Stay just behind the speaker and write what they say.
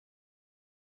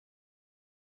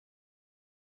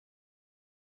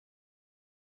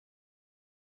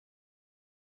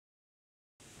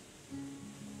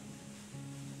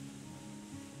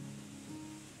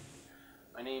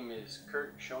My name is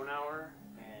Kurt Schonauer,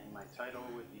 and my title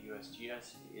with the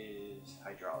USGS is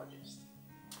hydrologist.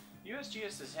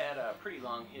 USGS has had a pretty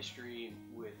long history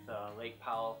with Lake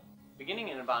Powell. Beginning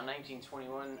in about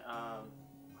 1921,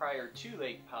 prior to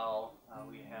Lake Powell,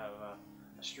 we have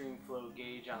a stream flow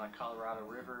gauge on the Colorado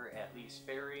River at Lee's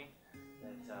Ferry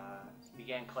that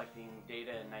began collecting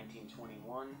data in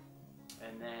 1921.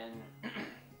 And then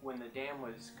when the dam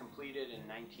was completed in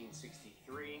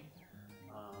 1963,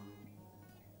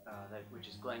 which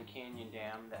is Glen Canyon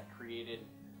Dam, that created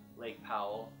Lake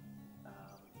Powell,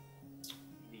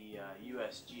 the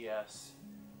USGS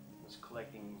was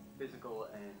collecting physical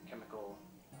and chemical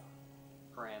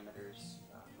parameters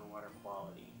for water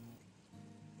quality.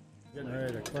 Getting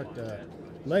ready to collect a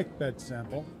lake bed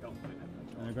sample,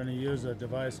 and they're going to use a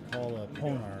device called a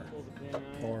ponar,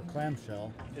 or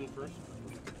clamshell.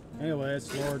 Anyway,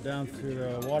 it's lowered down through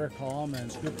the water column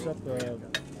and scoops up a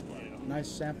nice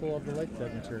sample of the lake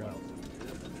bed material.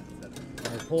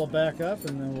 We'll pull it back up,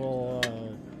 and then we'll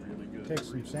take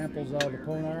some samples out of the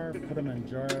ponar, put them in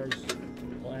jars.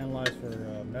 We'll analyze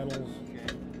for metals,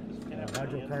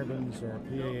 hydrocarbons or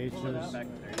PAHs,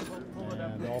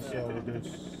 and also we'll do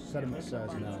sediment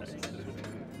size analysis.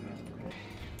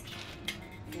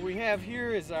 What we have here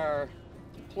is our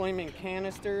deployment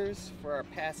canisters for our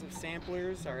passive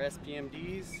samplers, our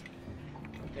SPMDs.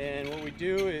 And what we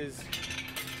do is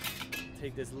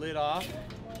take this lid off.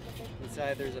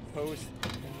 Inside there's a post,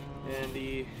 and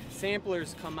the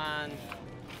samplers come on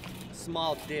a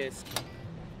small disc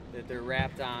that they're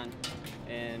wrapped on,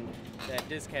 and that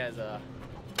disc has a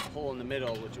hole in the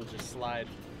middle which will just slide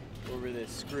over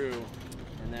this screw,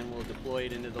 and then we'll deploy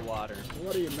it into the water.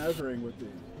 What are you measuring with these?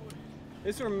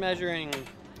 This we're measuring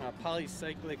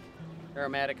polycyclic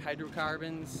aromatic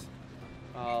hydrocarbons,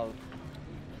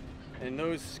 and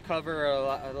those cover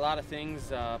a lot of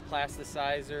things,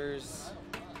 plasticizers.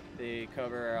 They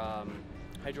cover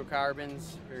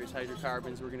hydrocarbons, various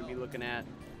hydrocarbons we're going to be looking at.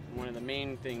 And one of the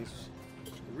main things,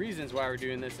 the reasons why we're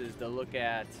doing this is to look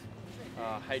at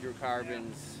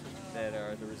hydrocarbons that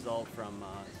are the result from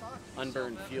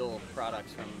unburned fuel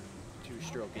products from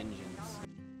two-stroke engines.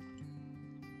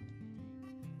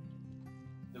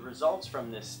 The results from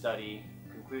this study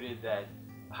concluded that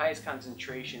the highest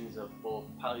concentrations of both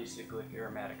polycyclic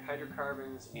aromatic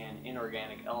hydrocarbons and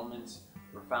inorganic elements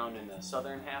were found in the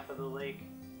southern half of the lake,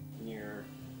 near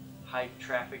high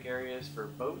traffic areas for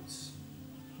boats.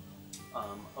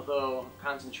 Although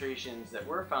concentrations that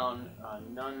were found,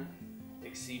 none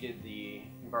exceeded the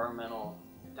Environmental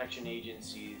Protection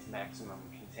Agency's maximum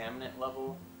contaminant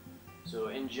level. So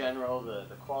in general, the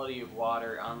quality of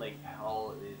water on Lake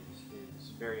Powell is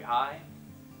very high,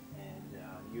 and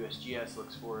USGS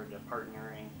looks forward to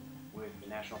partnering with the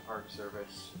National Park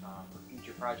Service for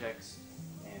future projects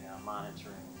and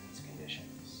monitoring